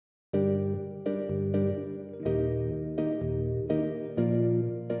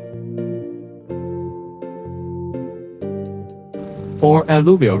For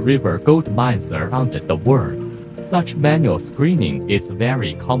alluvial river gold mines around the world, such manual screening is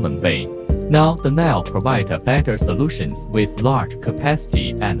very commonplace. Now the Nile provides better solutions with large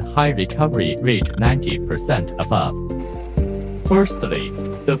capacity and high recovery rate 90% above. Firstly,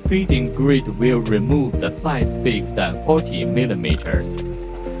 the feeding grid will remove the size bigger than 40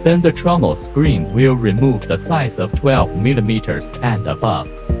 mm. Then the trommel screen will remove the size of 12 mm and above.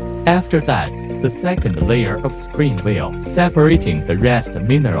 After that, the second layer of screen will separating the rest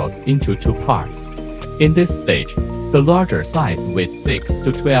minerals into two parts. In this stage, the larger size with 6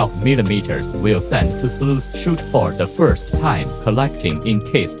 to 12 mm will send to sluice chute for the first time, collecting in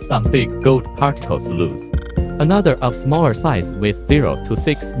case some big gold particles loose. Another of smaller size with 0 to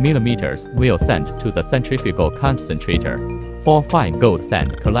 6 mm will send to the centrifugal concentrator for fine gold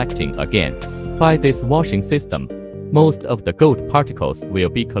sand collecting again. By this washing system, most of the gold particles will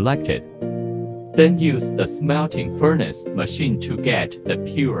be collected. Then use the smelting furnace machine to get the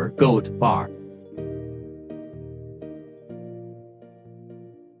pure gold bar.